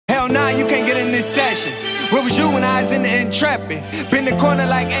hell nah, you can't get in this session. Where was you when I was in the Intrepid? Been the corner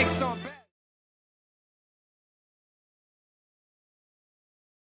like X on.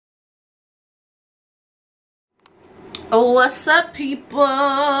 What's up,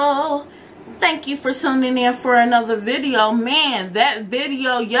 people? Thank you for tuning in for another video. Man, that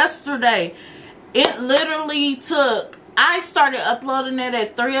video yesterday, it literally took, I started uploading it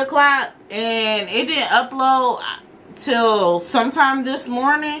at 3 o'clock and it didn't upload till sometime this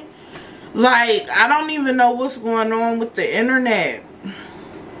morning. Like, I don't even know what's going on with the internet.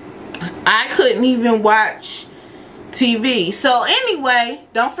 I couldn't even watch TV. So anyway,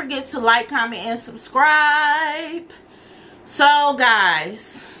 don't forget to like, comment, and subscribe. So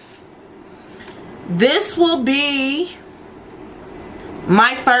guys, this will be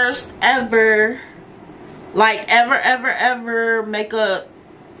my first ever, like ever makeup,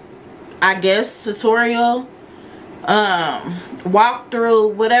 I guess, tutorial,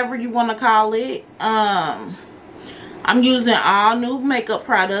 walkthrough, whatever you want to call it. I'm using all new makeup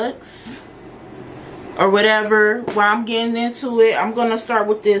products or whatever. While I'm getting into it, I'm gonna start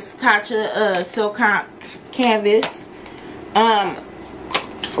with this Tatcha silk canvas.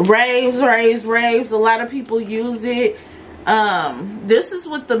 Raves. A lot of people use it. This is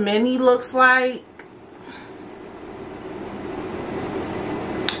what the mini looks like.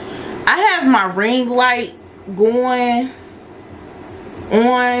 I have my ring light going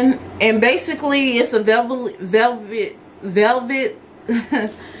on, and basically it's a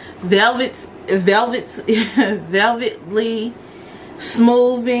velvetly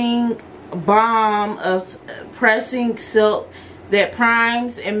smoothing balm of pressing silk that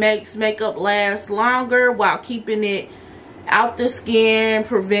primes and makes makeup last longer while keeping it out the skin,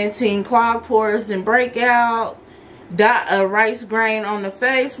 preventing clogged pores and breakout. Dot a rice grain on the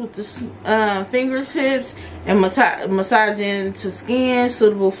face with the fingertips and massaging to skin,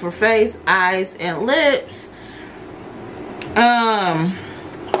 suitable for face, eyes, and lips.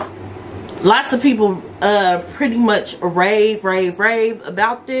 Lots of people pretty much rave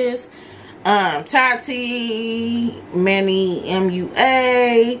about this. Tati, Manny,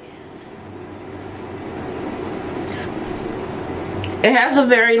 MUA. It has a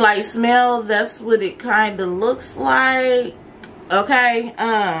very light smell. That's what it kind of looks like. Okay.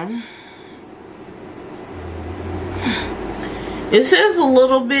 It says a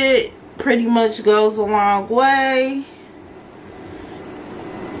little bit pretty much goes a long way.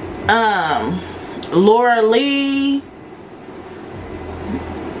 Laura Lee.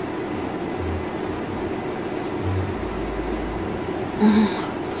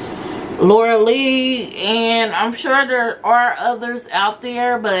 Laura Lee, and I'm sure there are others out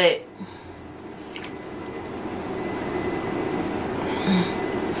there, but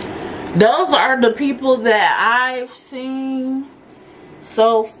those are the people that I've seen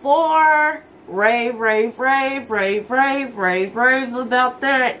so far. Rave about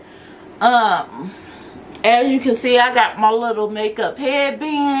that. As you can see, I got my little makeup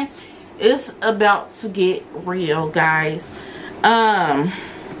headband. It's about to get real, guys.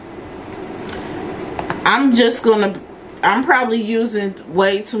 I'm probably using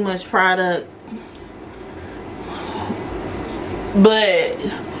way too much product, but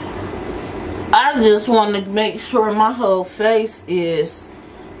I just want to make sure my whole face is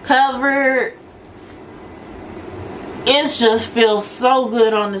covered. It just feels so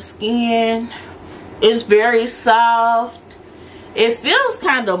good on the skin. It's very soft. It feels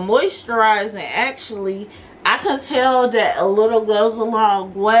kind of moisturizing, actually. I can tell that a little goes a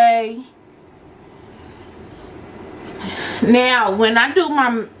long way. Now, when I do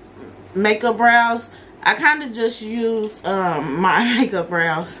my makeup brows, I kind of just use my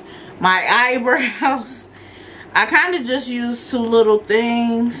eyebrows. I kind of just use two little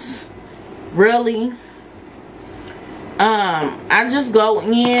things, really. I just go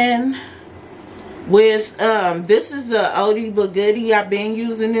in with this is the Oldie but Goodie. I've been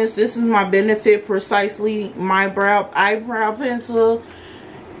using this. This is my Benefit Precisely My Eyebrow Pencil.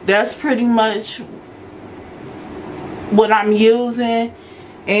 That's pretty much what I'm using.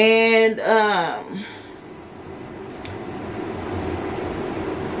 And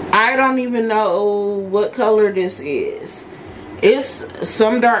I don't even know what color this is. It's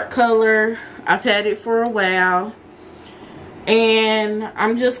some dark color. I've had it for a while, and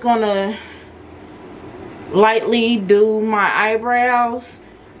I'm just gonna lightly do my eyebrows.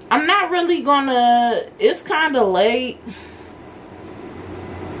 I'm not really gonna, it's kind of late.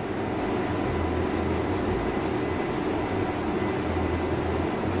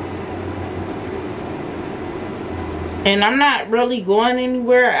 And I'm not really going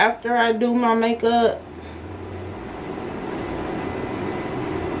anywhere after I do my makeup.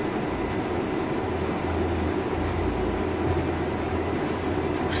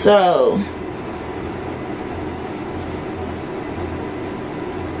 So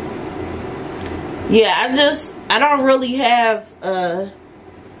yeah, I don't really have a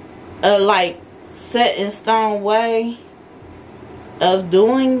like set in stone way of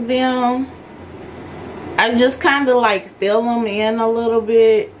doing them. I just kind of like fill them in a little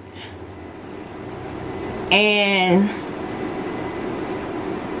bit, and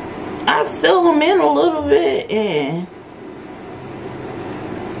I fill them in a little bit, and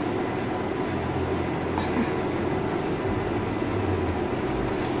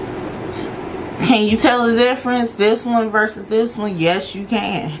can you tell the difference, this one versus this one? Yes, you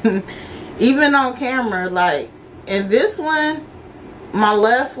can. Even on camera, like, and this one, my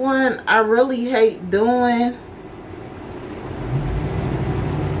left one, I really hate doing,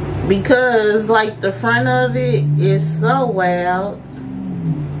 because like the front of it is so wild.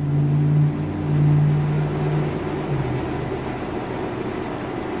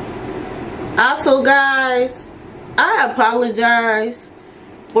 Also, guys, I apologize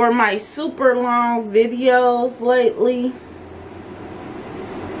for my super long videos lately.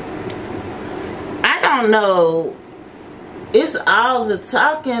 I don't know. It's all the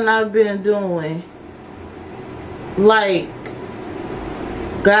talking I've been doing. Like,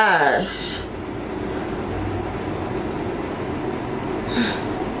 gosh.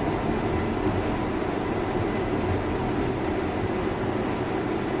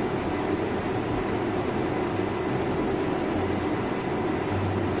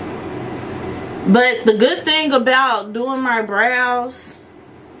 But the good thing about doing my brows,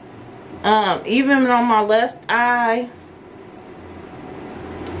 even on my left eye,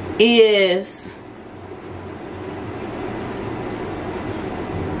 is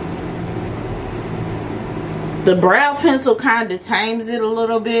the brow pencil kind of tames it a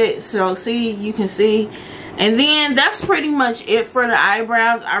little bit. So see, you can see. And then that's pretty much it for the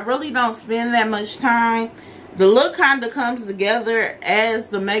eyebrows. I really don't spend that much time. The look kind of comes together as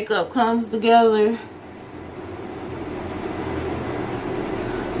the makeup comes together.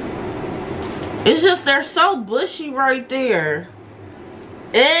 It's just they're so bushy right there.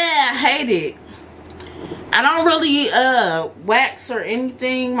 Yeah, I hate it. I don't really wax or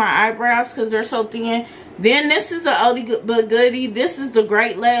anything my eyebrows because they're so thin. Then this is the oldie but goodie. This is the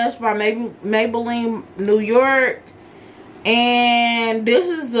Great Lash by Maybelline New York. And this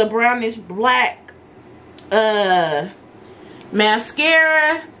is the brownish black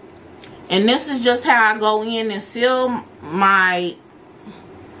mascara. And this is just how I go in and seal my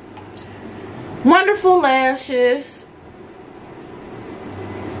wonderful lashes.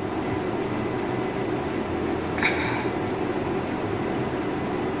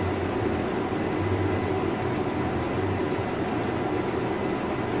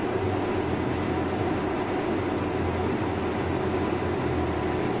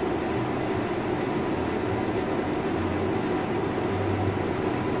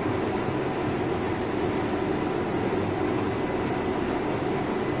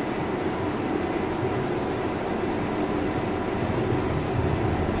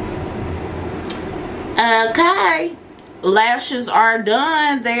 Okay, lashes are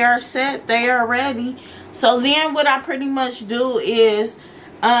done. They are set. They are ready. So then what I pretty much do is,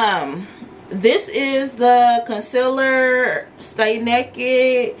 this is the concealer Stay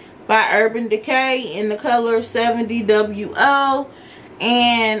Naked by Urban Decay in the color 70WO.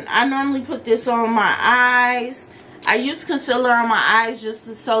 And I normally put this on my eyes. I use concealer on my eyes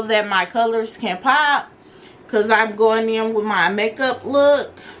just so that my colors can pop, because I'm going in with my makeup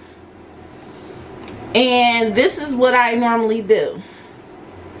look. And this is what I normally do.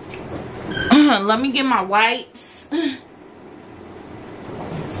 Let me get my wipes.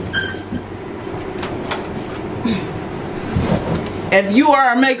 If you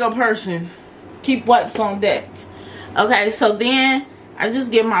are a makeup person, keep wipes on deck. Okay, so then I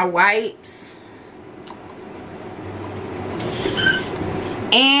just get my wipes.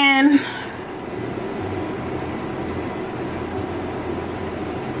 And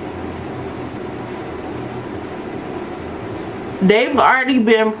they've already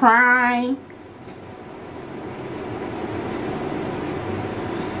been primed.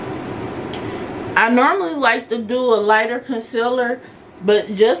 I normally like to do a lighter concealer, but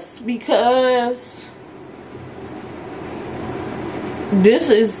just because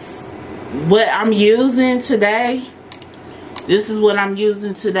this is what I'm using today, this is what I'm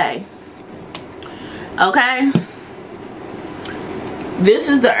using today. Okay? This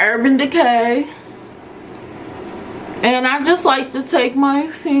is the Urban Decay. And I just like to take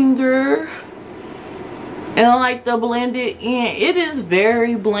my finger and I like to blend it in. It is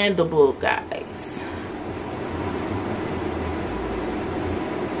very blendable, guys.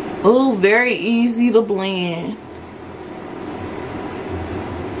 Ooh, very easy to blend.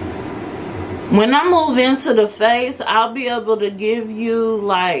 When I move into the face, I'll be able to give you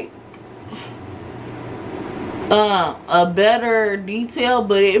like a better detail,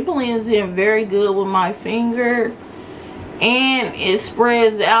 but it blends in very good with my finger, and it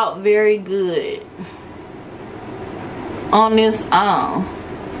spreads out very good on this arm.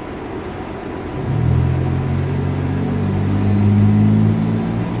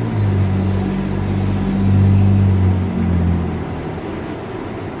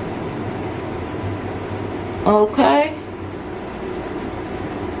 Okay.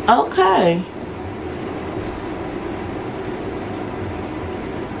 Okay.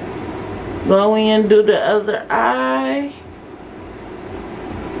 Go in and do the other eye.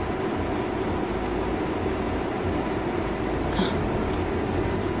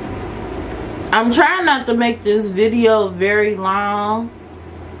 I'm trying not to make this video very long,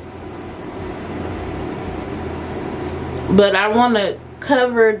 but I want to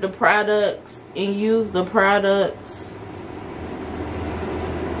cover the products and use the products.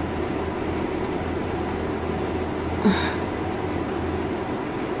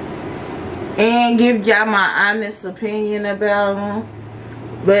 And give y'all my honest opinion about them.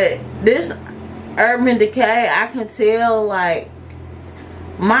 But this Urban Decay, I can tell like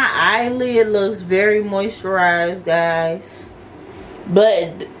my eyelid looks very moisturized, guys.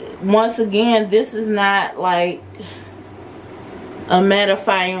 But once again, this is not like a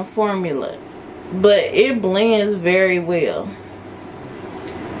mattifying formula, but it blends very well.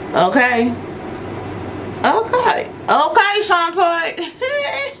 Okay. Okay. Okay, Shantoy.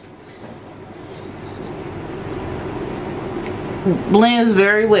 Blends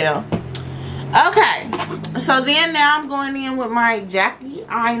very well. Okay. So then now I'm going in with my Jackie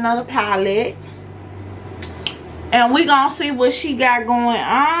Aina palette. And we gonna see what she got going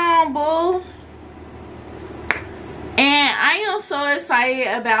on, boo. And I am so excited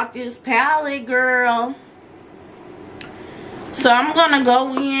about this palette, girl. So I'm gonna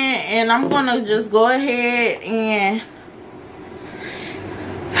go in and I'm gonna just go ahead and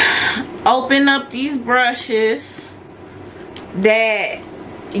open up these brushes that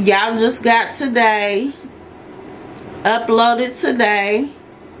y'all just got today, uploaded today.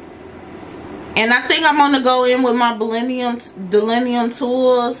 And I think I'm gonna go in with my Delinium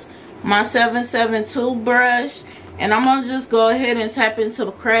Tools, my 772 brush, and I'm gonna just go ahead and tap into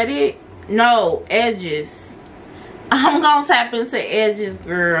the credit. No, edges. I'm gonna tap into edges,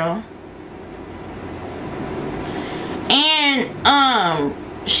 girl. And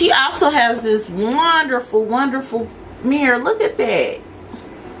she also has this wonderful, wonderful mirror. Look at that.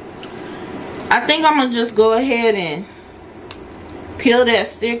 I think I'm gonna just go ahead and peel that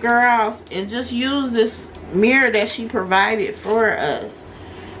sticker off and just use this mirror that she provided for us.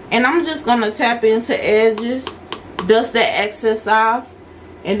 And I'm just gonna tap into edges, dust that excess off,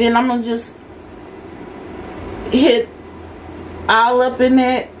 and then I'm gonna just hit all up in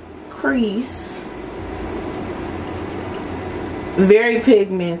that crease. Very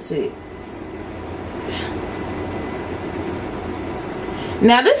pigmented.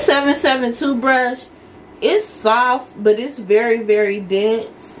 Now this 772 brush, it's soft, but it's very, very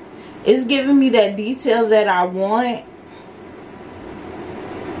dense. It's giving me that detail that I want.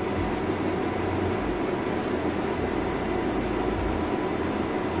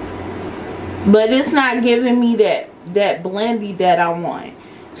 But it's not giving me that blendy that I want.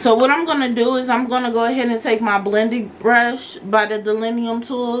 So what I'm going to do is I'm going to go ahead and take my blending brush by the Delinium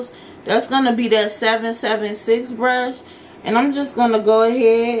Tools. That's going to be that 776 brush. And I'm just going to go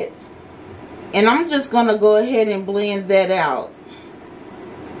ahead and blend that out.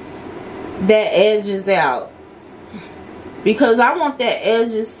 That edges out. Because I want that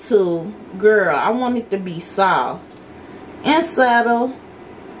edges to, girl, I want it to be soft and subtle.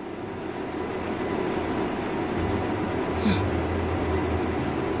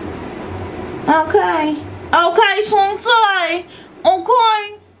 Okay. Okay, Shantoy.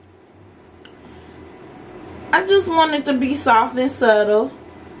 Okay. I just want it to be soft and subtle.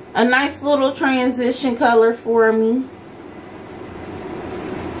 A nice little transition color for me.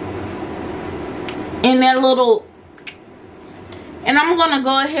 And that little... And I'm going to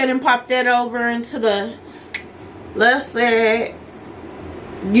go ahead and pop that over into the left side.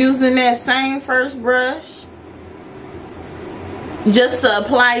 Using that same first brush. Just to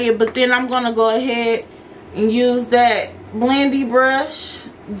apply it. But then I'm going to go ahead and use that blendy brush.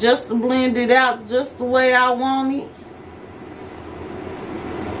 Just to blend it out just the way I want it.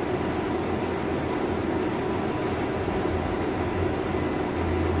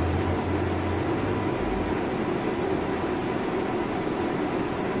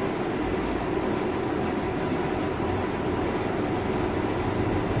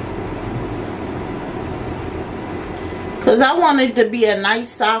 Because I want it to be a nice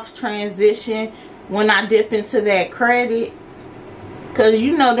soft transition when I dip into that credit. Because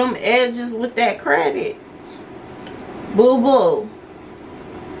you know them edges with that credit. Boo boo.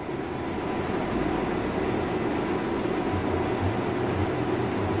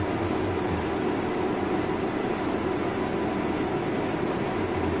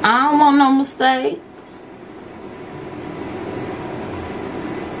 I don't want no mistake.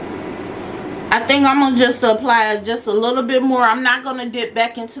 I think I'm going to just apply just a little bit more. I'm not going to dip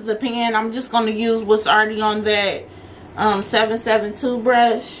back into the pen. I'm just going to use what's already on that 772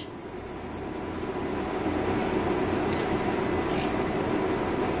 brush.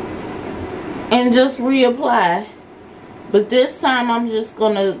 And just reapply. But this time I'm just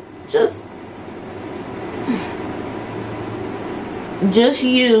going to just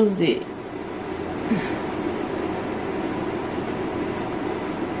use it.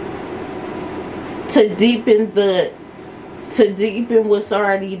 To deepen what's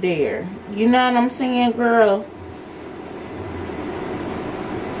already there. You know what I'm saying, girl?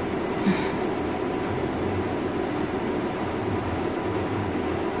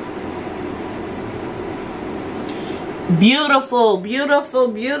 Beautiful, beautiful,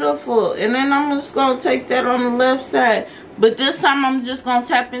 beautiful. And then I'm just going to take that on the left side. But this time I'm just going to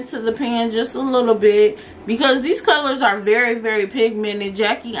tap into the pen just a little bit. Because these colors are very, very pigmented.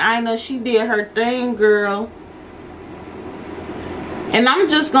 Jackie Aina, she did her thing, girl. And I'm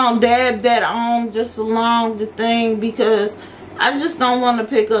just going to dab that on just along the thing. Because I just don't want to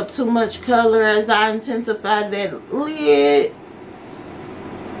pick up too much color as I intensify that lid.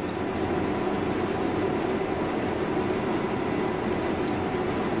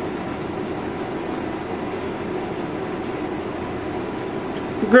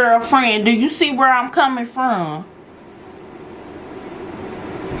 Girlfriend, do you see where I'm coming from?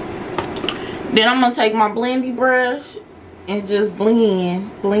 Then I'm going to take my blendy brush and just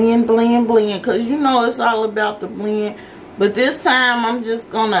blend. Blend, blend, blend. Because you know it's all about the blend. But this time I'm just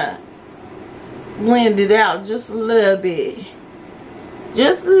going to blend it out just a little bit.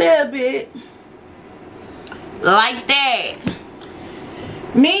 Just a little bit. Like that.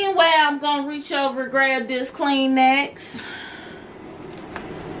 Meanwhile, I'm going to reach over and grab this Kleenex.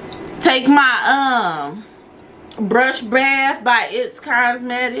 Take my brush bath by It's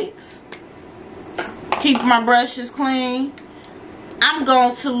Cosmetics. Keep my brushes clean. I'm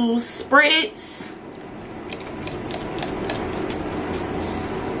going to spritz.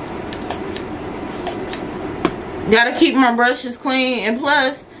 Gotta keep my brushes clean. And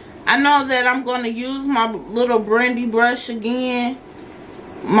plus, I know that I'm going to use my little brandy brush again.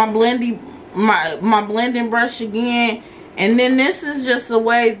 My blending brush again. And then this is just the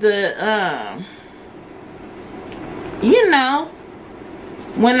way the, you know,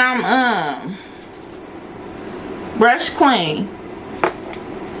 when I'm, brush clean.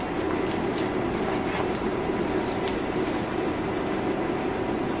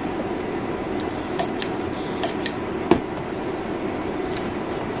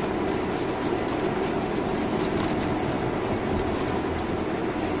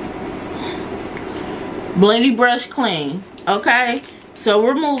 Blendy brush clean. Okay, so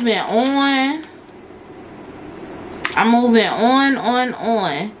we're moving on. I'm moving on.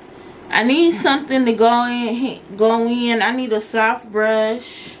 I need something to go in. I need a soft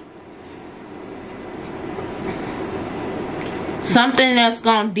brush. Something that's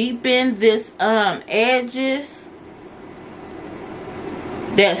gonna deepen this edges.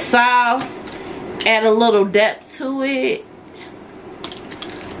 That's soft. Add a little depth to it.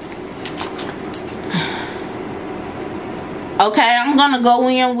 Okay, I'm going to go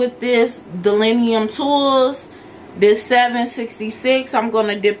in with this Delinium Tools. This 766. I'm going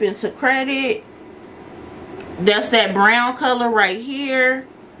to dip into credit. That's that brown color right here.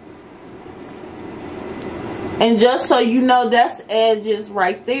 And just so you know, that's edges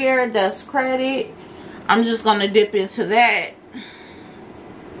right there. That's credit. I'm just going to dip into that.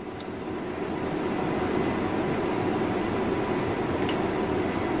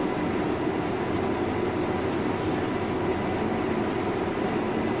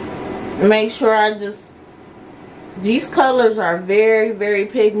 Make sure I just, these colors are very, very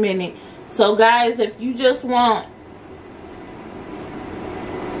pigmented. So guys, if you just want,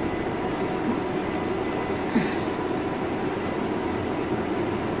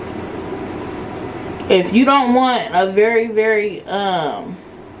 if you don't want a very, very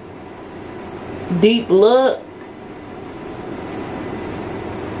deep look,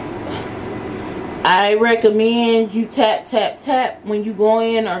 I recommend you tap, tap, tap when you go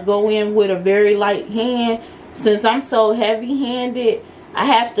in, or go in with a very light hand. Since I'm so heavy-handed, I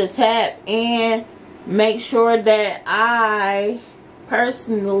have to tap and make sure that I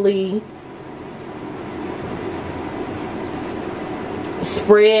personally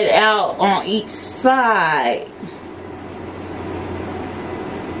spread out on each side.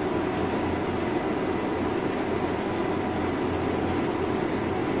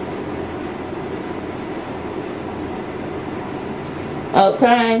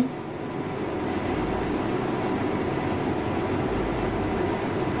 Okay.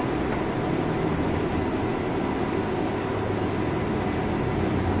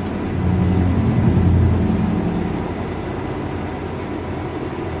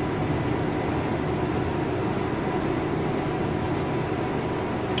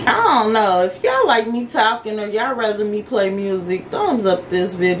 I don't know if y'all like me talking or y'all rather me play music. Thumbs up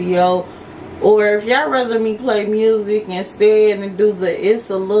this video. Or if y'all rather me play music instead and do the It's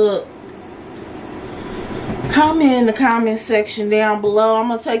a Look, comment in the comment section down below. I'm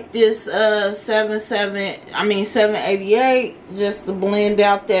gonna take this 788 just to blend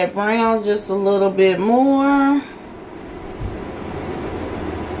out that brown just a little bit more.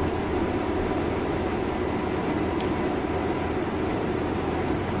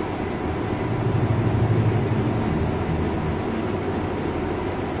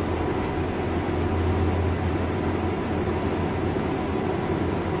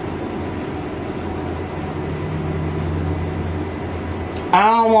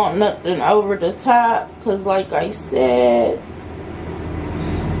 I don't want nothing over the top because like I said,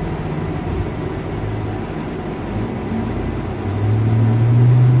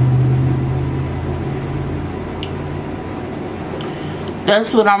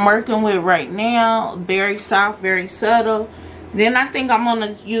 that's what I'm working with right now. Very soft, very subtle. Then I think I'm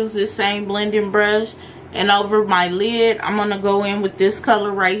going to use this same blending brush, and over my lid I'm going to go in with this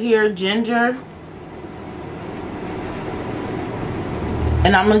color right here, ginger.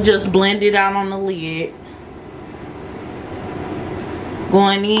 And I'm going to just blend it out on the lid.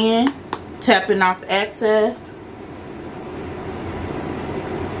 Going in, tapping off excess.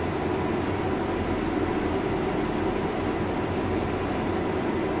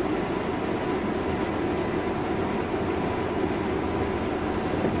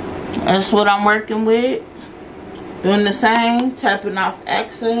 That's what I'm working with. Doing the same, tapping off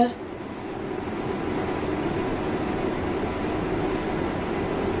excess.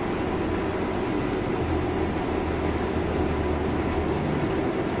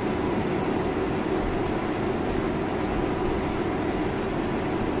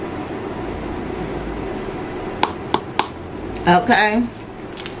 Okay,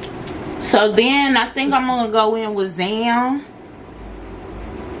 so then I think I'm gonna go in with Zam.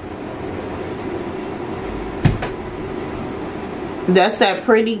 That's that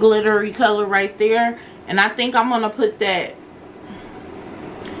pretty glittery color right there, and I think I'm gonna put that.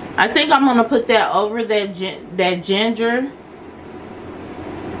 I think I'm gonna put that over that ginger.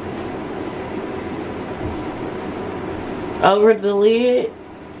 Over the lid.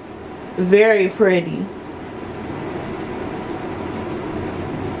 Very pretty.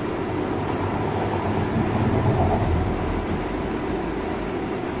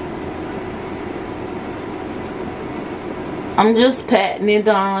 I'm just patting it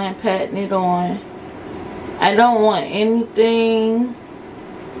on, patting it on. I don't want anything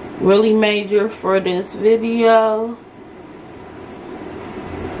really major for this video.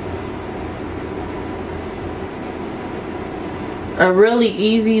 A really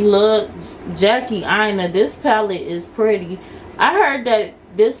easy look. Jackie Aina, this palette is pretty. I heard that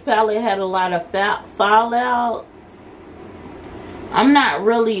this palette had a lot of fallout. I'm not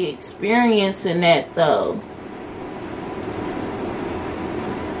really experiencing that though.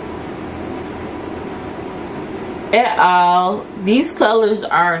 At all. These colors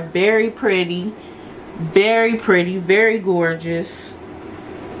are very pretty, very gorgeous,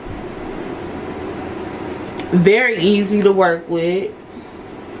 very easy to work with,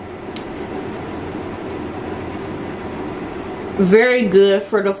 very good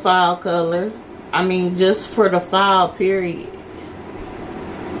for the fall color. I mean, just for the fall period.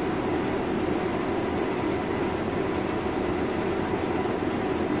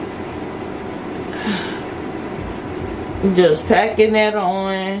 Just packing that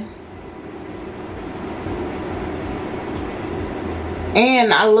on.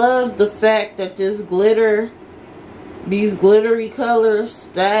 And I love the fact that this glitter, these glittery colors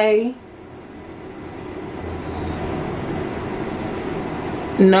stay.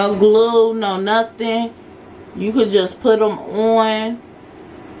 No glue, no nothing. You could just put them on.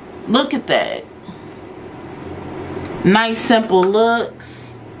 Look at that. Nice simple looks.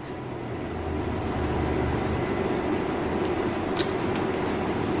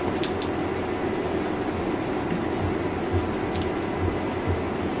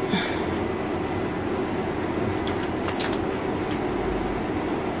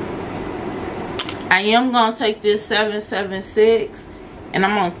 I am going to take this 776 and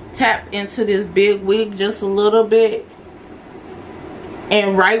I'm going to tap into this big wig just a little bit.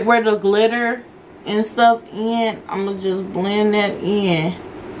 And right where the glitter and stuff in, I'm going to just blend that in.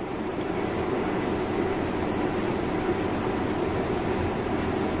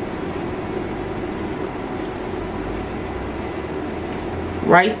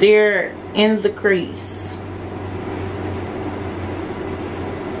 Right there in the crease.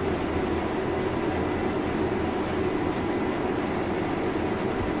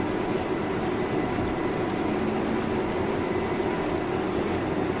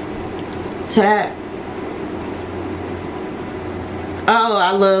 Tap. Oh,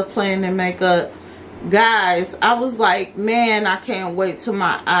 I love playing in makeup. Guys, I was like, man, I can't wait till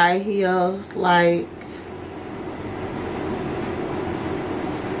my eye heals. Like,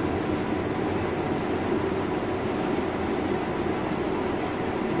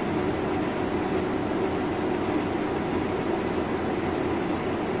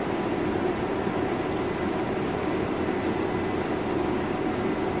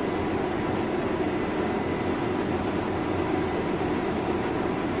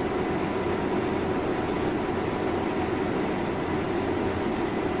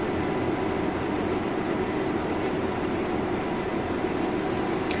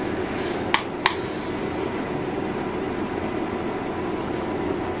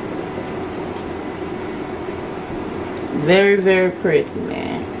 very, very pretty,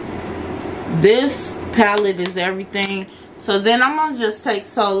 man. This palette is everything. So then I'm gonna just take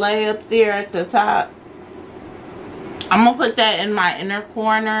Soleil up there at the top. I'm gonna put that in my inner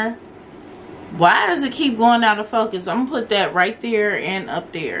corner. Why does it keep going out of focus? I'm gonna put that right there and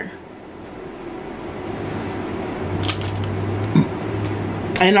up there.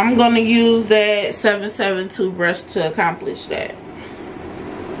 And I'm gonna use that 772 brush to accomplish that.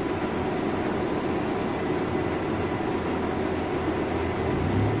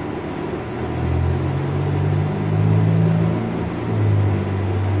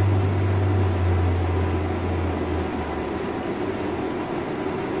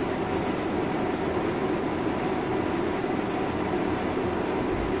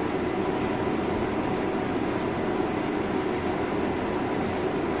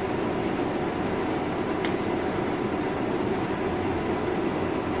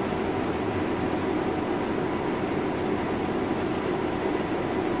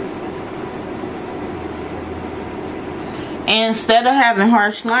 And instead of having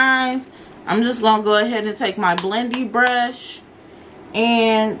harsh lines, I'm just going to go ahead and take my blendy brush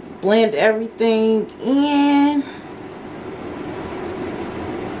and blend everything in.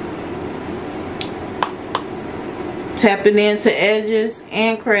 Tapping into edges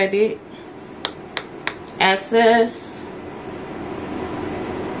and credit. Access.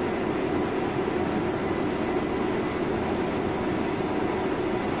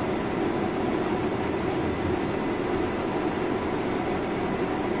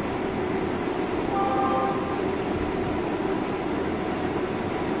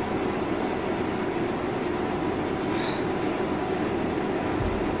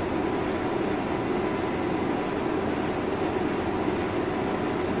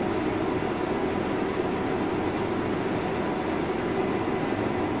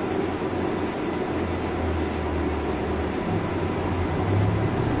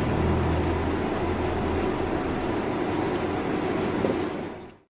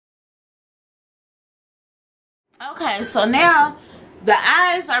 Okay, so now the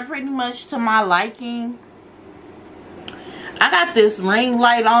eyes are pretty much to my liking. I got this ring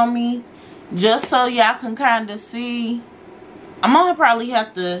light on me just so y'all can kind of see. I'm gonna probably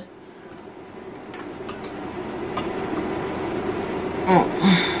have to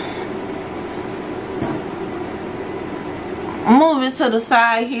move it to the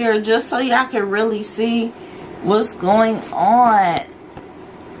side here just so y'all can really see what's going on.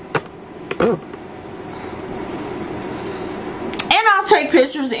 Take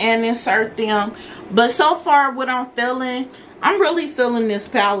pictures and insert them, but so far what I'm really feeling this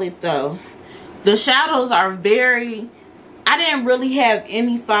palette though. The shadows are I didn't really have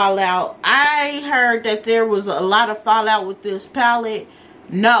any fallout. I heard that there was a lot of fallout with this palette.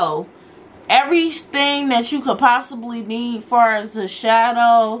 No, everything that you could possibly need far as the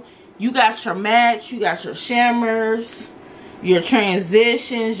shadow. You got your mattes, you got your shimmers, your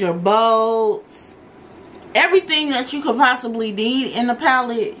transitions, your bolds. Everything that you could possibly need in the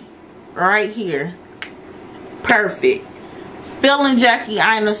palette right here. Perfect. Feeling Jackie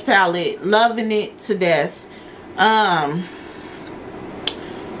Aina's palette. Loving it to death. I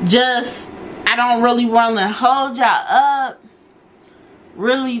don't really want to hold y'all up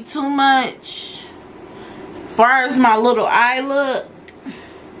really too much. far as my little eye look,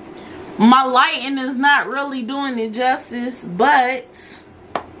 my lighting is not really doing it justice, but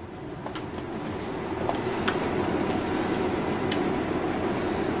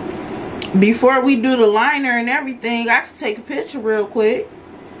before we do the liner and everything, I can take a picture real quick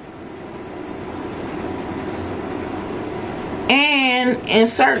and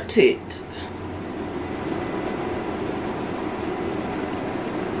insert it.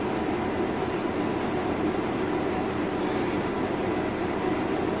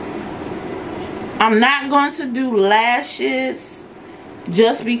 I'm not going to do lashes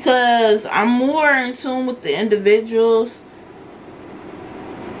just because I'm more in tune with the individuals.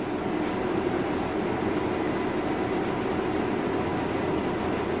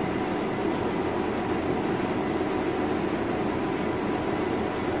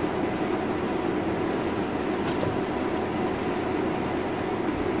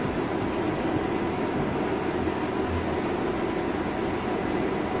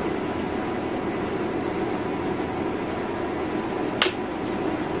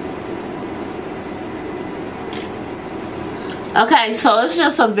 Okay, so it's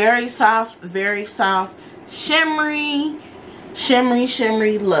just a very soft, shimmery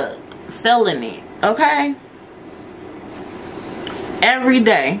look. Feeling it, okay? Every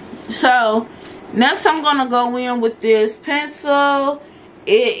day. So, next I'm going to go in with this pencil.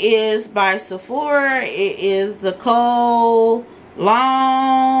 It is by Sephora. It is the Kohl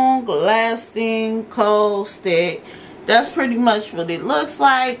Long Lasting Kohl Stick. That's pretty much what it looks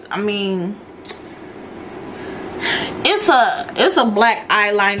like. I mean, it's a black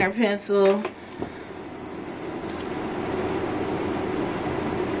eyeliner pencil.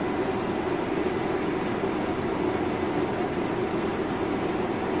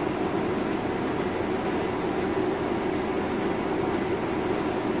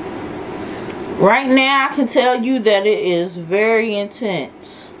 Right now I can tell you that it is very intense.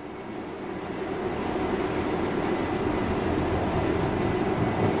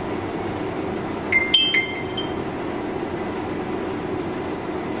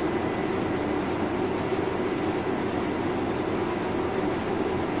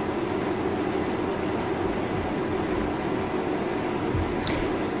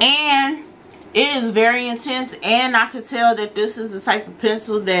 And it is very intense, and I could tell that this is the type of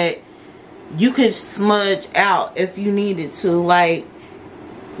pencil that you could smudge out if you needed to. Like,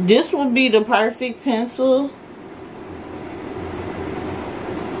 this would be the perfect pencil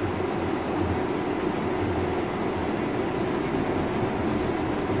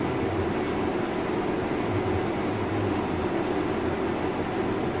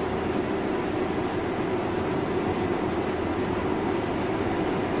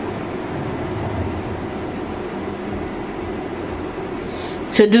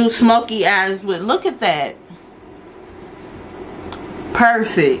to do smoky eyes with. Look at that.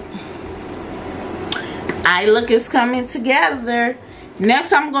 Perfect. Eye look is coming together.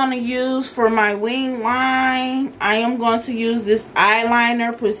 Next, I'm going to use for my wing line, I am going to use this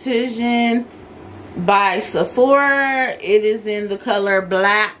eyeliner Precision by Sephora. It is in the color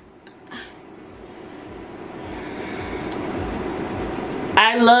black.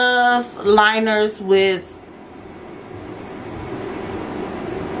 I love liners with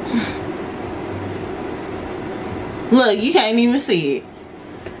look, you can't even see it.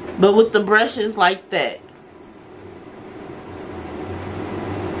 But with the brushes like that.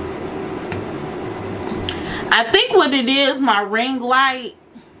 I think what it is, my ring light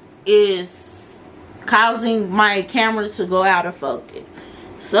is causing my camera to go out of focus.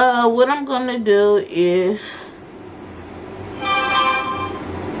 So what I'm going to do is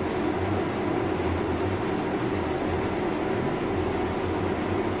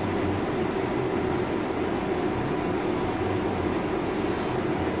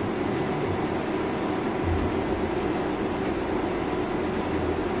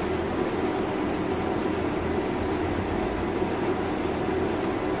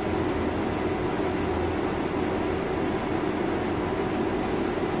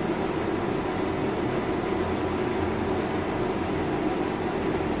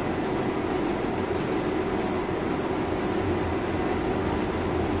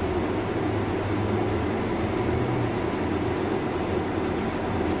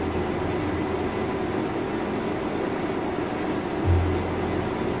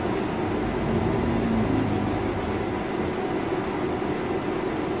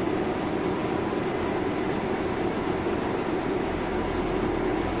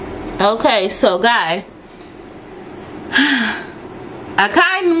okay, so guys, I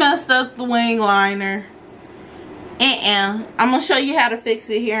kind of messed up the wing liner. I'm going to show you how to fix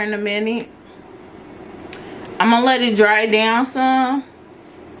it here in a minute. I'm gonna let it dry down some,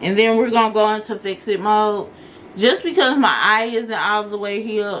 and then we're gonna go into fix it mode. Just because my eye isn't all the way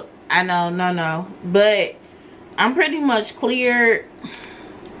healed, I know, no, but I'm pretty much cleared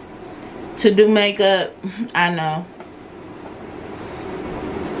to do makeup. I know.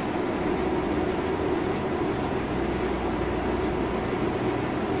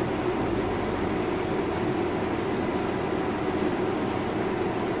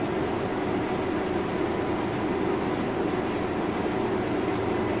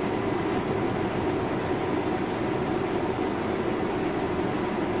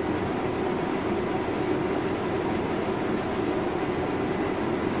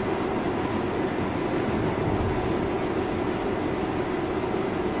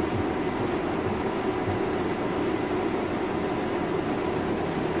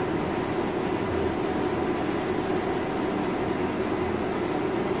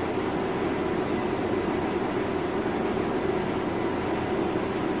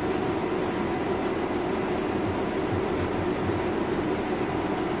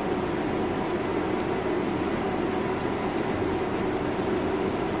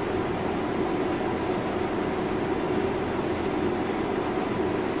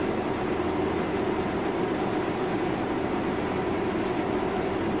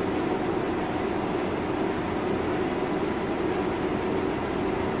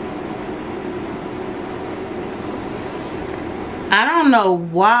 I don't know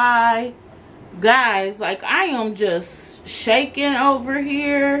why, guys, like I am just shaking over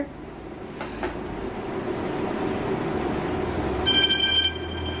here.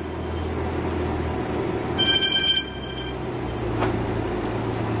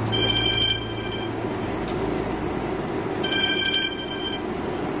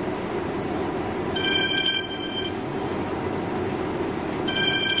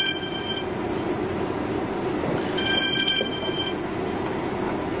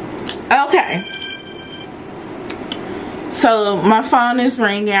 Okay, so my phone is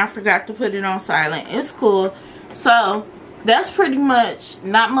ringing. I forgot to put it on silent. It's cool. So that's pretty much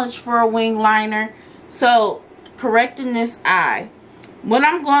not much for a wing liner. So correcting this eye, what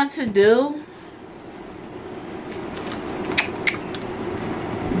I'm going to do,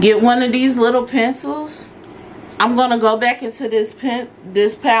 get one of these little pencils. I'm going to go back into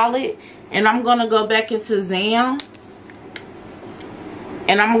this palette, and I'm going to go back into Zam.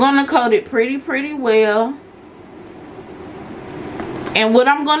 And I'm going to coat it pretty well. And what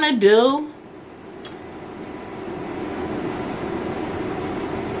I'm going to do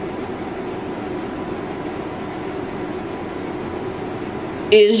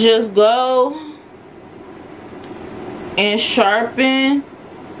is just go and sharpen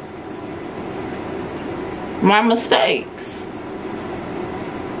my mistakes.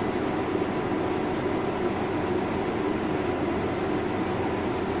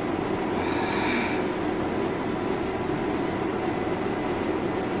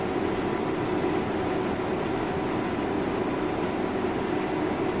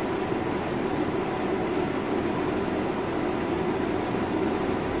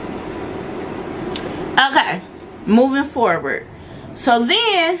 Okay, moving forward. So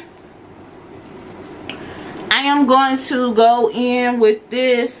then I am going to go in with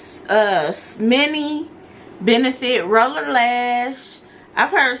this mini Benefit Roller Lash. I've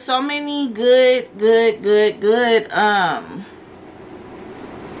heard so many good good.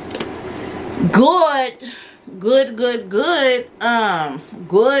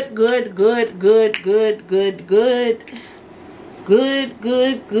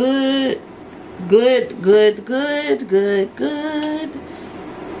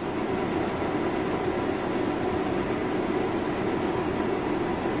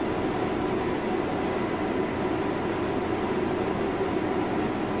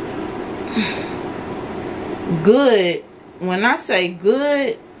 When I say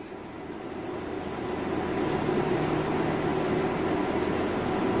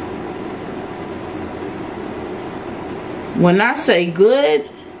good,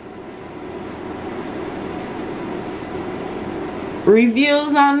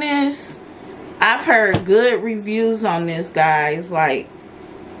 reviews on this. I've heard good reviews on this, guys. Like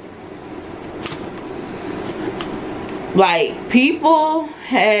people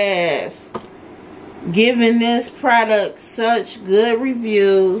have given this product such good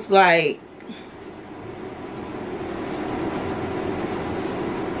reviews. Like,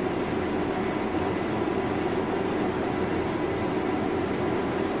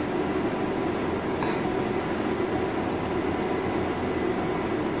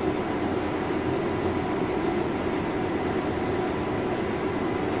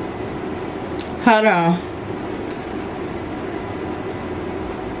 hold on.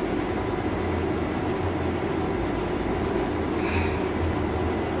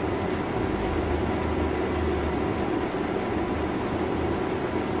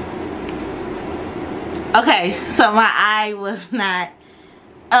 Okay, so my eye was not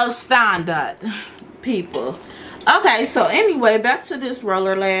a standard, people. Okay, so anyway, back to this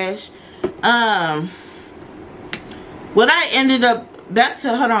roller lash. What I ended up back to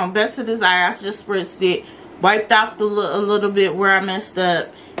this eye. I just spritzed it, wiped off a little bit where I messed up,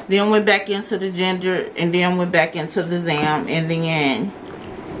 then went back into the ginger, and then went back into the Zam, and then,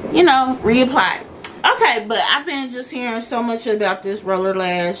 you know, reapplied. Okay, but I've been just hearing so much about this roller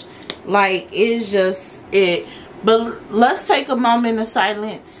lash. Like, it's just it. But let's take a moment of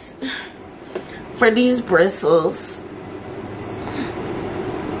silence for these bristles.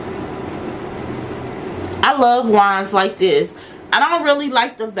 I love wands like this. I don't really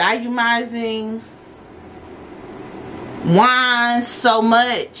like the volumizing wands so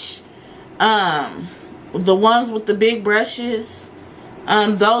much. The ones with the big brushes,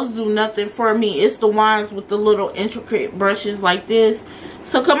 those do nothing for me. It's the ones with the little intricate brushes like this.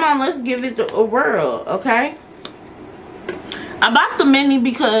 So come on, let's give it a whirl, okay? I bought the mini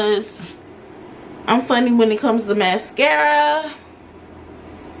because I'm funny when it comes to mascara.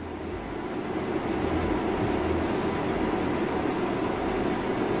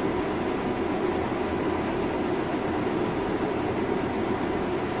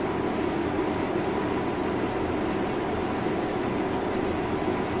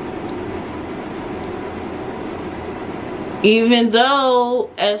 Even though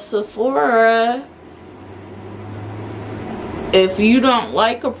at Sephora, if you don't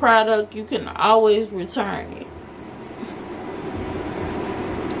like a product, you can always return it.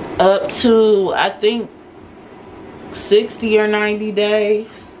 Up to, I think, 60 or 90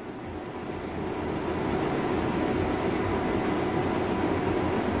 days.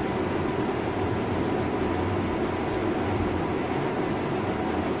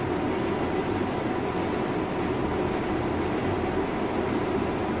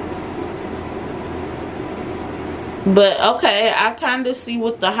 But okay, I kind of see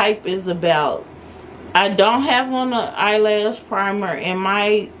what the hype is about. I don't have on an eyelash primer and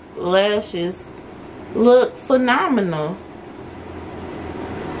my lashes look phenomenal.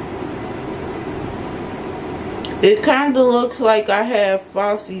 It kind of looks like I have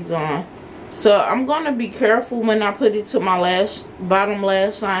falsies on. So I'm going to be careful when I put it to my bottom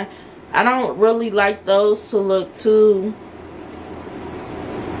lash line. I don't really like those to look too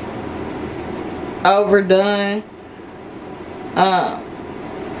overdone.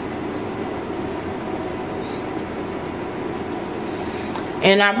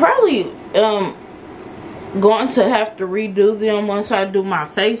 And I probably going to have to redo them once I do my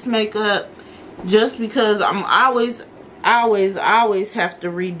face makeup, just because I'm always have to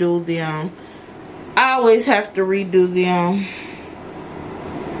redo them. I always have to redo them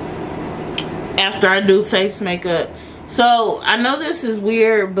after I do face makeup. So I know this is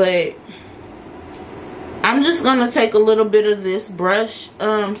weird, but I'm just going to take a little bit of this brush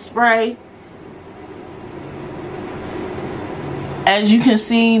spray. As you can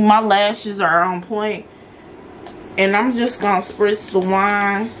see, my lashes are on point. And I'm just going to spritz the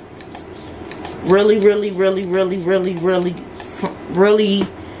wine really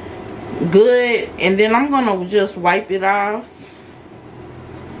good. And then I'm going to just wipe it off.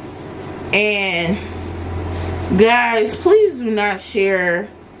 And guys, please do not share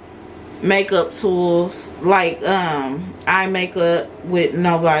makeup tools like eye makeup with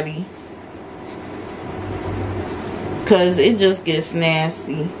nobody, because it just gets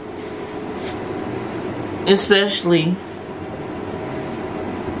nasty, especially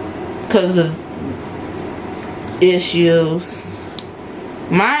because of issues.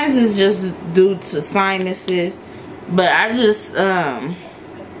 Mine is just due to sinuses, but I just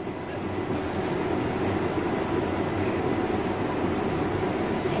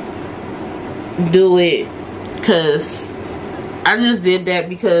do it because I just did that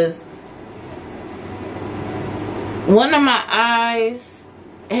because one of my eyes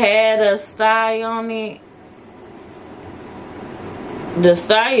had a sty on it. The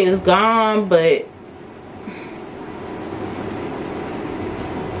sty is gone, but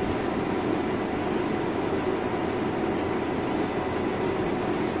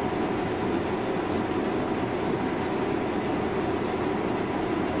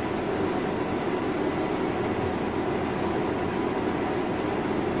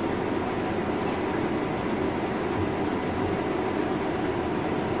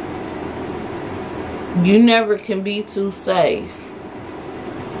you never can be too safe.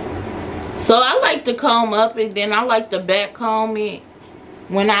 So I like to comb up, and then I like to back comb it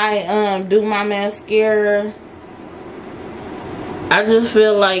when I do my mascara. I just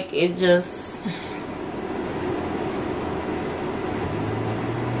feel like it just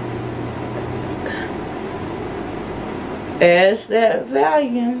Adds that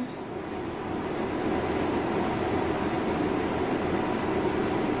volume.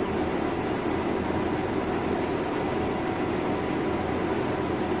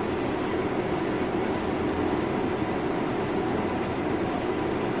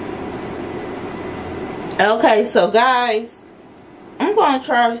 Okay, so guys, I'm going to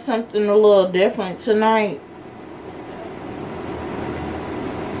try something a little different tonight.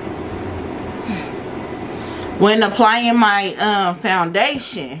 When applying my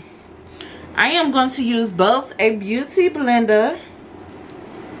foundation, I am going to use both a beauty blender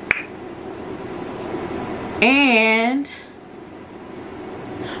and,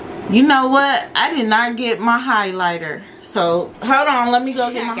 you know what? I did not get my highlighter. So, hold on. Let me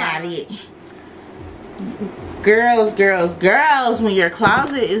go get my highlighter. Girls, when your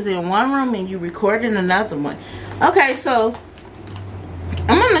closet is in one room and you record in another one. Okay, so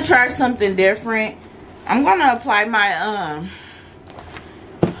I'm gonna try something different. I'm gonna apply my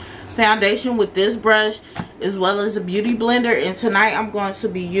foundation with this brush as well as the beauty blender, and tonight I'm going to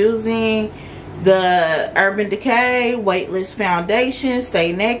be using the Urban Decay Weightless Foundation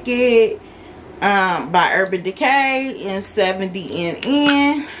Stay Naked by Urban Decay in 70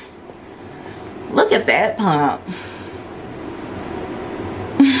 NN. Look at that pump.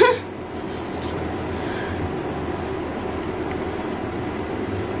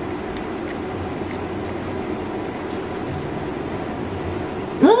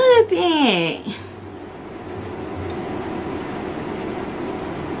 Look at that.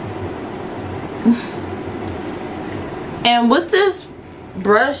 And what this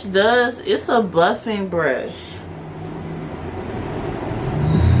brush does, it's a buffing brush.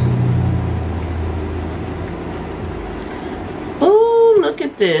 Look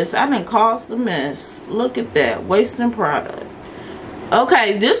at this. I done caused a mess. Look at that. Wasting product.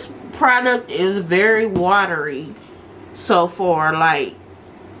 Okay, this product is very watery so far. Like,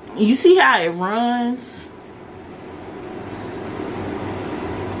 you see how it runs?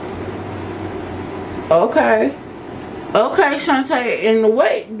 Okay. Okay, Shantae. And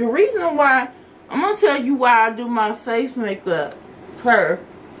the reason why, I'm going to tell you why I do my face makeup. Her.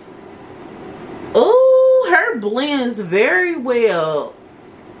 Ooh, her blends very well.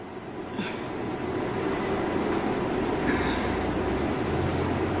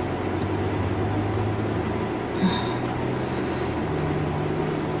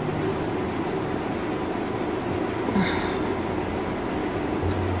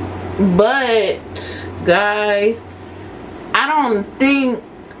 But guys, I don't think,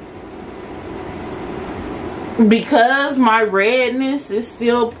 because my redness is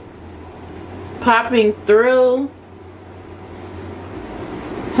still popping through.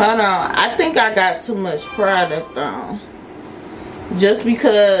 Hold on, I think I got too much product on. Just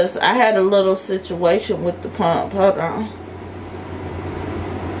because I had a little situation with the pump. Hold on.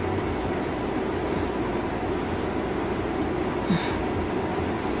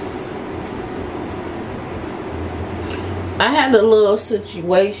 I had a little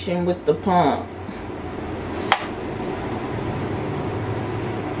situation with the pump.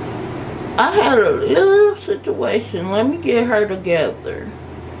 I had a little situation. Let me get her together.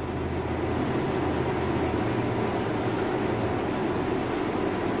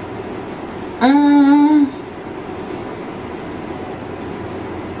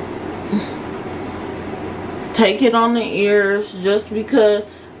 Take it on the ears, just because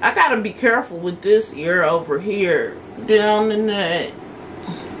I gotta be careful with this ear over here. Down the neck.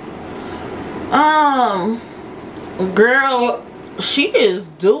 Girl, she is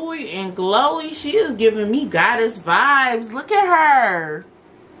dewy and glowy. She is giving me goddess vibes. Look at her.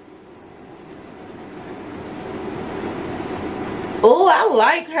 Oh, I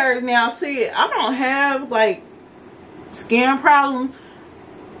like her. Now see, I don't have like skin problems,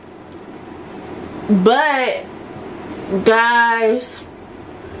 but guys,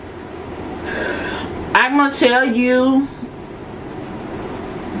 I'm gonna tell you,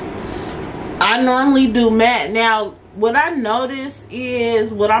 I normally do matte. Now, what I notice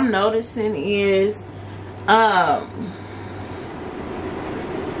is, what I'm noticing is,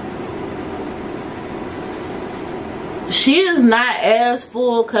 she is not as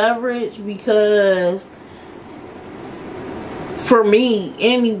full coverage, because, for me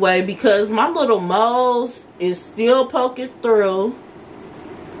anyway, because my little moles is still poking through.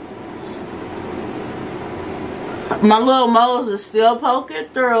 My little moles is still poking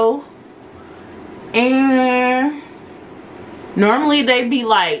through. And normally they be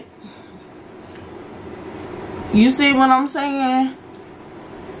like, you see what I'm saying?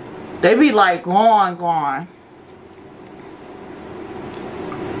 They be like gone.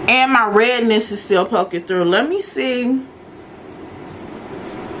 And my redness is still poking through. Let me see.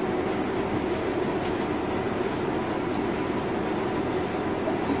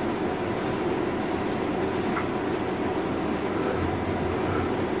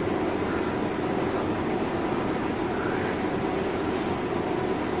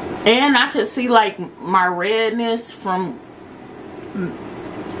 And I could see like my redness from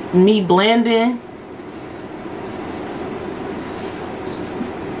me blending.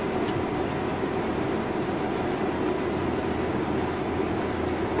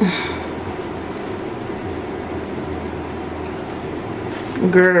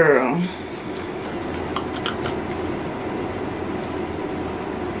 Girl.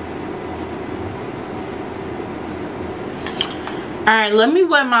 Alright, let me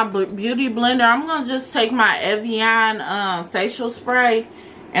wet my beauty blender. I'm going to just take my Evian facial spray.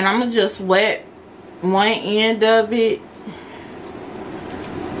 And I'm going to just wet one end of it.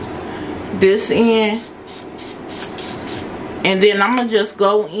 This end. And then I'm going to just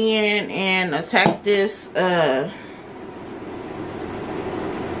go in and attack this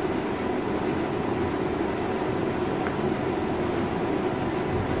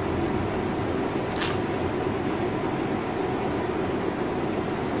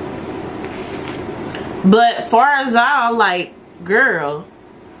but far as all, like, girl,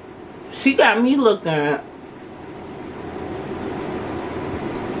 she got me looking,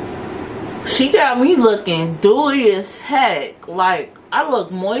 dewy as heck. Like, I look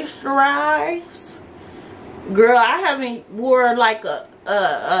moisturized. Girl, I haven't wore like a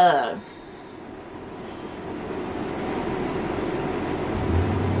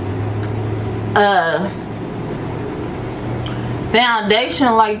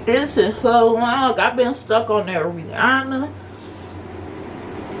foundation like this in so long. I've been stuck on that Rihanna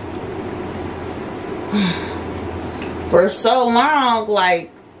for so long.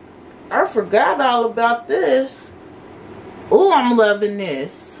 Like, I forgot all about this. Ooh, I'm loving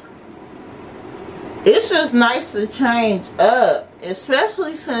this. It's just nice to change up,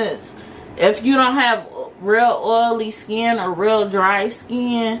 especially since if you don't have real oily skin or real dry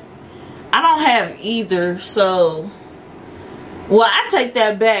skin. I don't have either, so, well, I take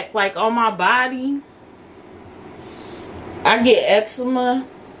that back. Like, on my body, I get eczema.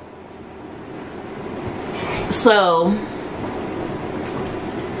 So,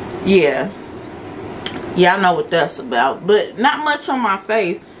 yeah. Y'all know what that's about. But not much on my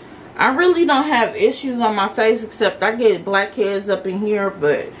face. I really don't have issues on my face, except I get blackheads up in here,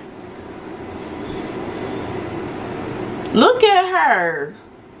 but look at her.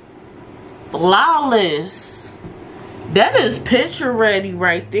 Flawless. That is picture ready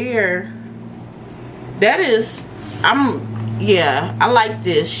right there. That is, yeah, I like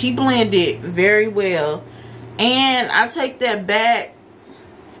this. She blended very well. And I take that back.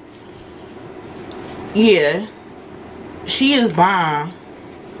 Yeah. She is bomb.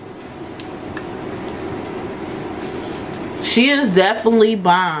 She is definitely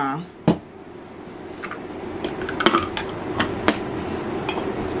bomb.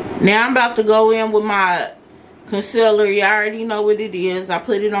 Now I'm about to go in with my concealer. You already know what it is. I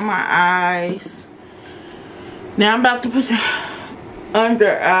put it on my eyes. Now I'm about to put it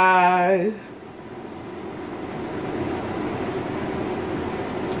under eye.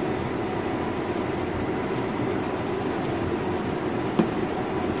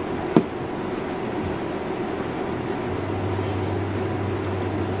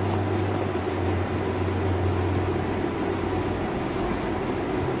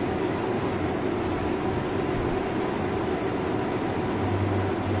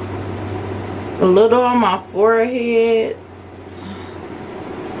 A little on my forehead.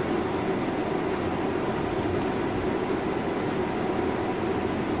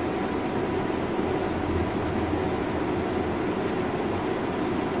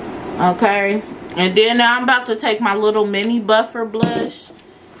 Okay. And then now I'm about to take my little mini buffer brush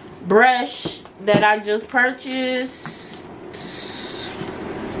that I just purchased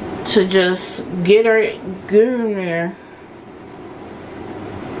to just get her good in there.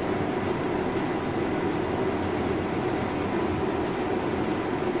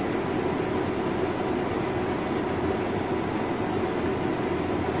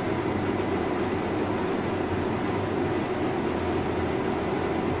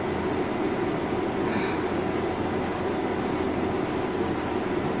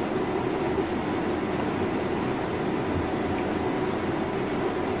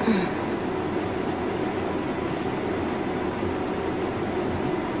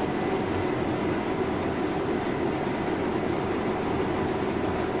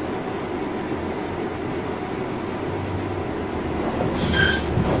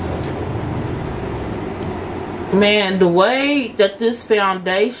 Man, the way that this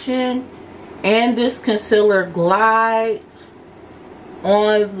foundation and this concealer glides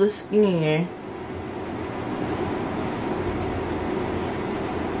on the skin.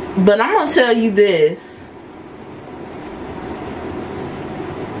 But I'm going to tell you this.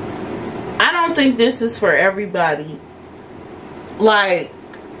 don't think this is for everybody. Like,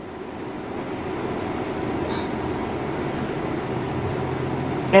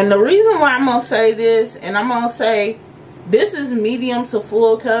 and the reason why I'm gonna say this, and I'm gonna say this is medium to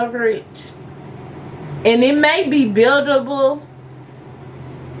full coverage, and it may be buildable,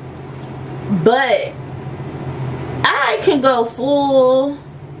 but I can go full,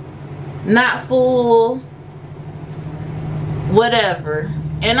 not full, whatever,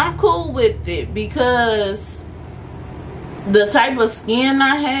 and I'm cool with it because the type of skin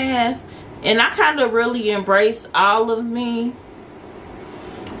I have, and I kind of really embrace all of me.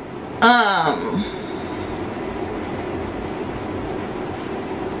 I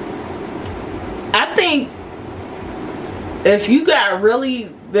think if you got really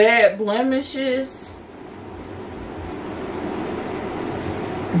bad blemishes,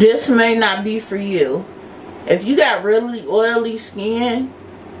 this may not be for you. If you got really oily skin,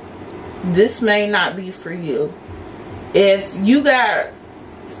 this may not be for you. If you got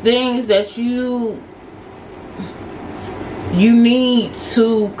things that you need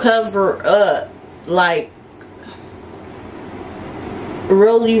to cover up, like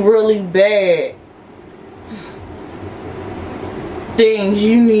really, really bad things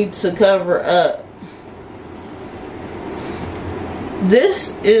you need to cover up,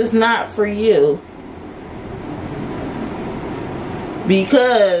 this is not for you.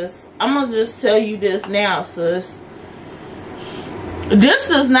 Because I'm gonna just tell you this now, sis. This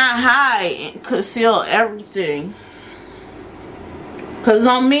does not hide and conceal everything. Because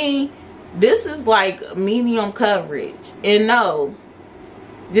on me, this is like medium coverage. And no,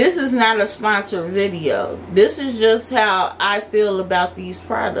 this is not a sponsored video. This is just how I feel about these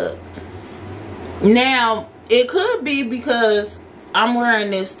products. Now, it could be because I'm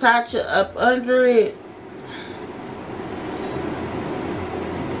wearing this Tatcha up under it.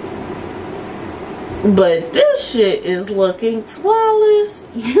 But this shit is looking flawless.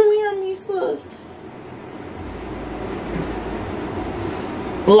 You hear me, sis?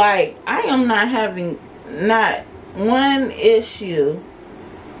 Like, I am not having not one issue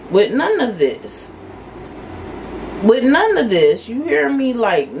with none of this. With none of this. You hear me?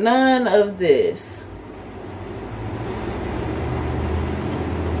 Like, none of this.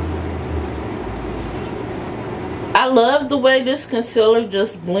 I love the way this concealer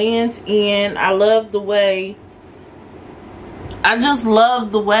just blends in. I love the way. I just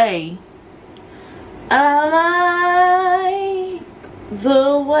love the way. I like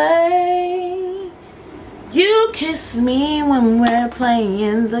the way you kiss me when we're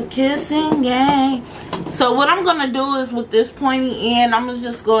playing the kissing game. So what I'm going to do is with this pointy end, I'm going to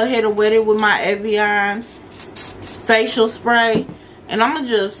just go ahead and wet it with my Evian facial spray. And I'm going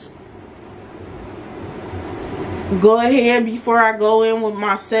to just go ahead before I go in with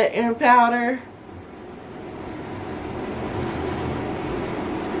my setting powder.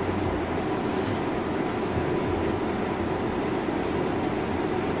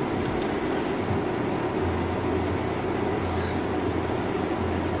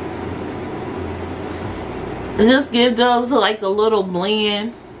 And just give those like a little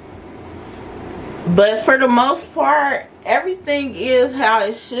blend. But for the most part, everything is how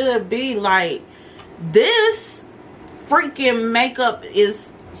it should be. Like, this freaking makeup is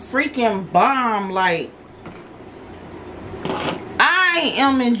freaking bomb. Like, I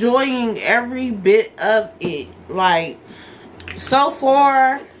am enjoying every bit of it. Like, so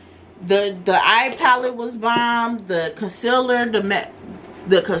far, the eye palette was bomb. The concealer,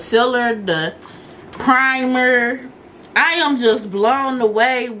 the primer. I am just blown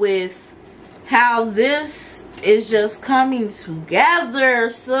away with how this is just coming together,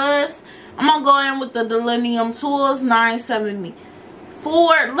 sis. I'm gonna go in with the Delinium Tools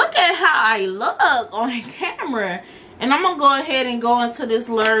 974. Look at how I look on camera. And I'm gonna go ahead and go into this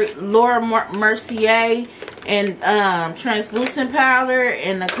Laura Mercier and translucent powder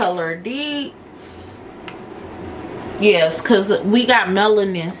in the color D. Yes, because we got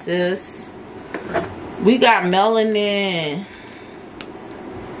melanin, sis. We got melanin.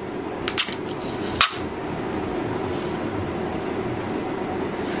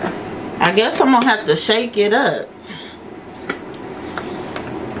 I guess I'm gonna have to shake it up.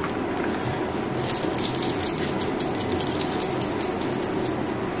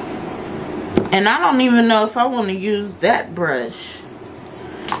 And I don't even know if I want to use that brush.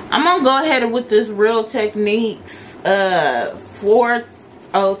 I'm gonna go ahead with this Real Techniques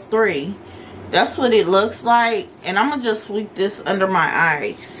 403. That's what it looks like. And I'm gonna just sweep this under my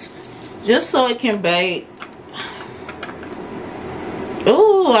eyes, just so it can bake.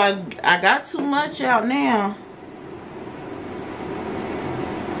 Ooh, I got too much out now.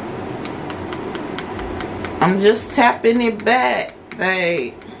 I'm just tapping it back,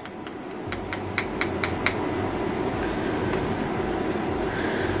 babe.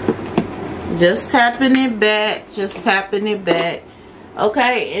 Just tapping it back. Just tapping it back.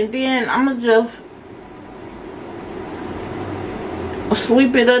 Okay, and then I'm going to just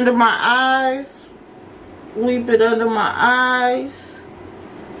sweep it under my eyes. Sweep it under my eyes.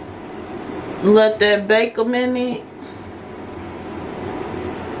 Let that bake a minute.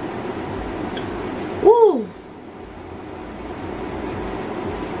 Woo.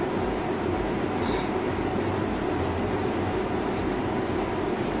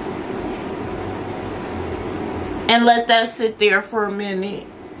 And let that sit there for a minute.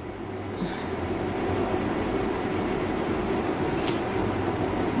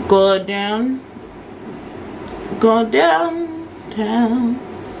 Go down. Go down, down.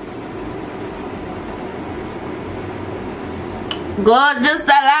 Go just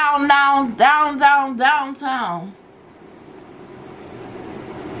down, down, down, down, downtown.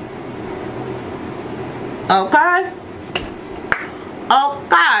 Okay?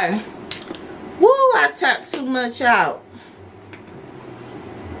 Okay. Woo, I tapped too much out.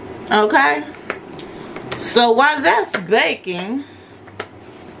 Okay? So while that's baking,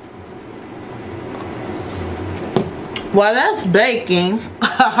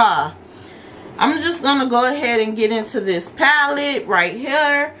 I'm just going to go ahead and get into this palette right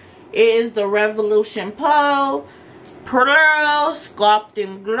here. It is the Revolution Pearl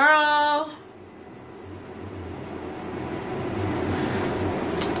Sculpting Glow.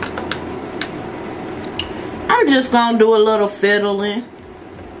 I'm just going to do a little fiddling.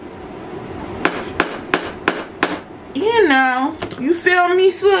 You know, you feel me,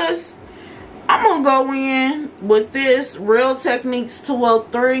 sis? I'm going to go in with this Real Techniques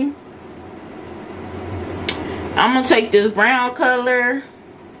 203. I'm going to take this brown color.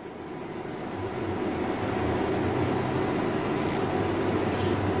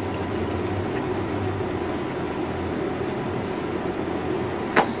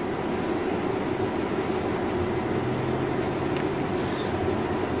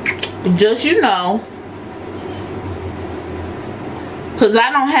 Just, you know, because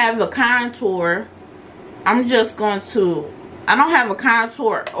I don't have a contour, I'm just going to, I don't have a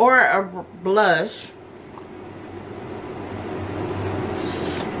contour or a blush.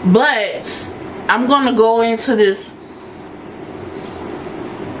 But I'm going to go into this,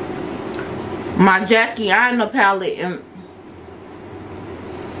 my Jackie Aina palette,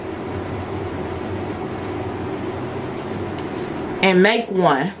 and make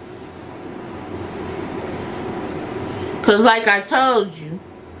one. Because like I told you,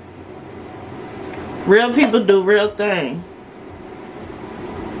 real people do real things.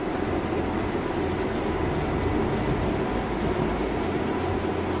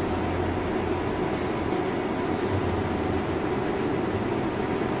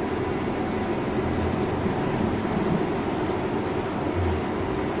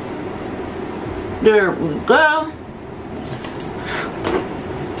 There we go.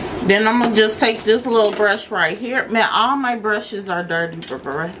 Then I'm going to just take this little brush right here. Man, all my brushes are dirty,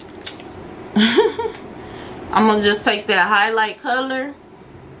 bro. I'm going to just take that highlight color.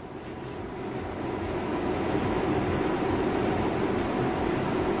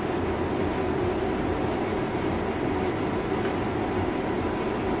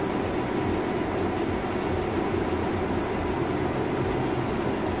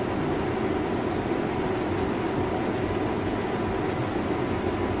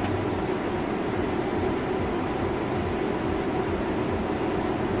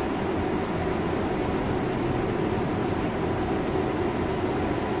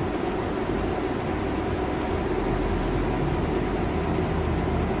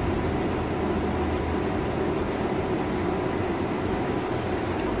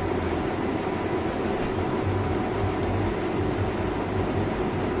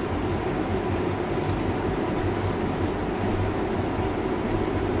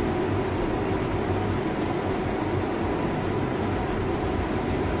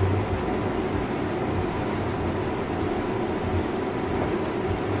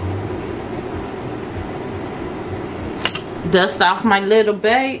 Dust off my little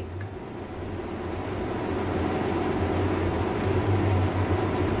bake.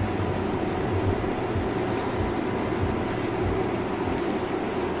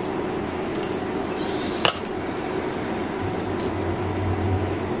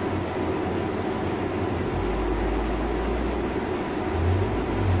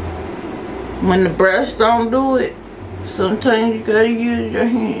 When the brush don't do it, sometimes you gotta use your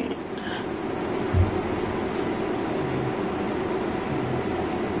hand.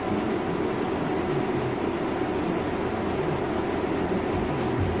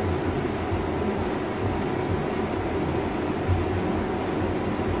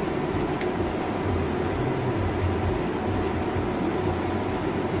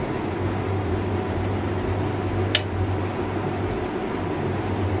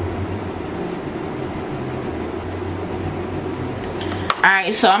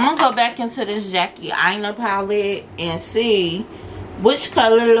 Alright, so I'm going to go back into this Jackie Aina palette and see which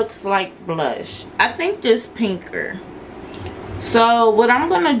color looks like blush. I think this pinker. So what I'm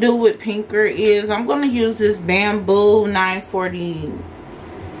going to do with pinker is I'm going to use this Bamboo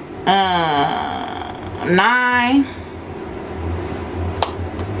 949.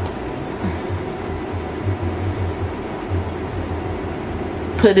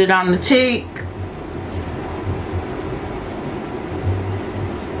 Put it on the cheek.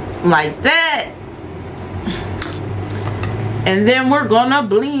 Like that. And then we're gonna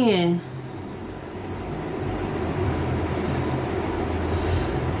blend.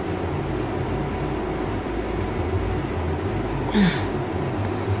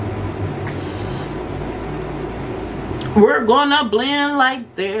 We're gonna blend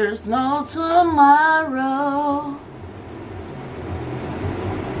like there's no tomorrow.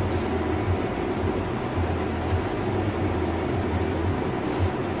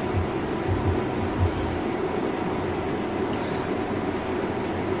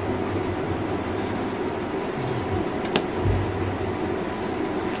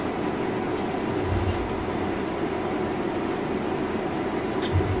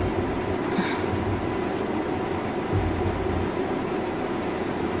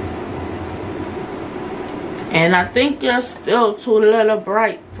 And I think it's still too little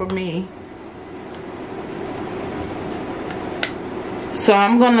bright for me. So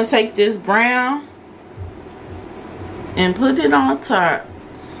I'm going to take this brown and put it on top.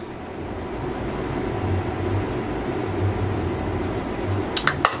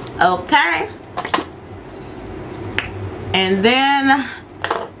 Okay. And then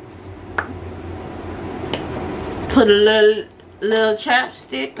put a little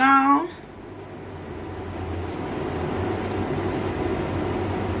chapstick on.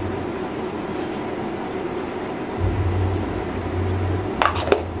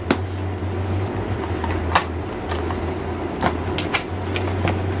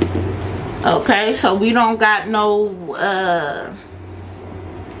 Okay, so we don't got no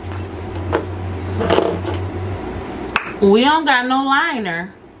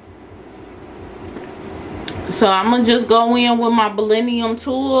liner. So I'm gonna just go in with my Millennium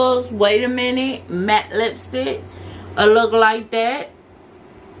Tools. Wait a minute, matte lipstick. A look like that.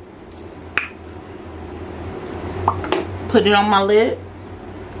 Put it on my lip.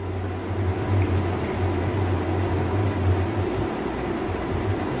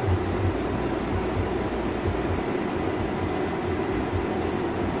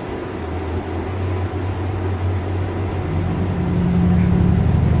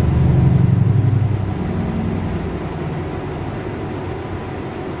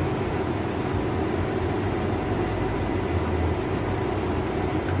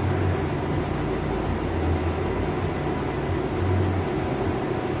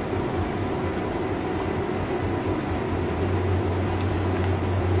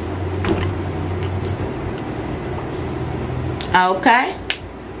 Okay.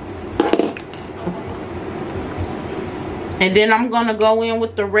 And then I'm going to go in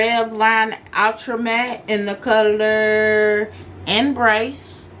with the Revlon Ultra Matte in the color Embrace.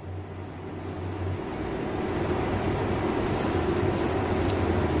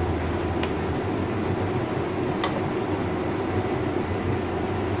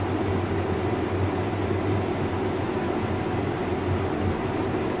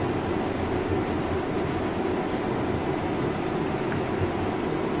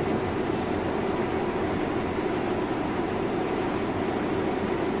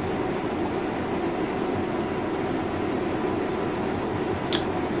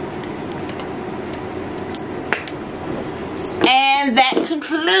 And that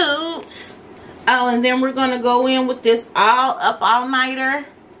concludes. Oh, and then we're going to go in with this all-nighter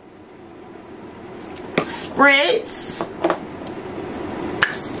spritz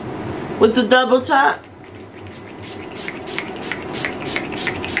with the double top.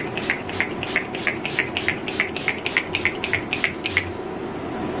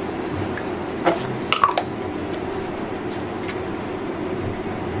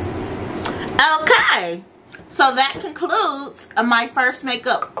 Okay. So that concludes my first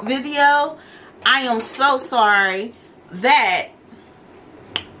makeup video. I am so sorry that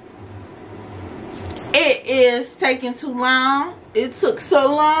it is taking too long. It took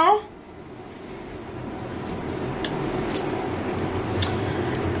so long.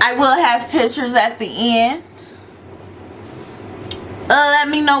 I will have pictures at the end. Let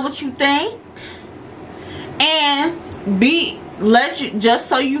me know what you think. And just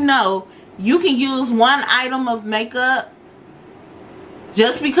so you know, you can use one item of makeup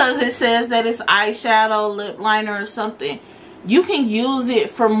just because it says that it's eyeshadow, lip liner, or something. you can use it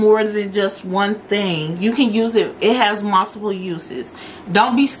for more than just one thing. You can use it. It has multiple uses.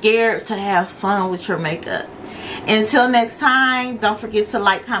 Don't be scared to have fun with your makeup. Until next time, don't forget to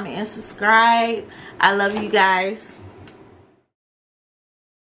like, comment, and subscribe. I love you guys.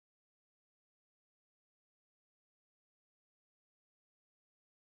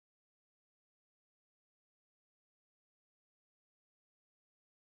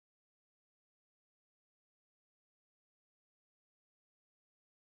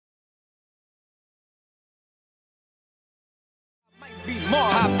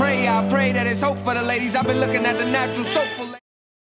 I pray that it's hope for the ladies. I've been looking at the natural soap for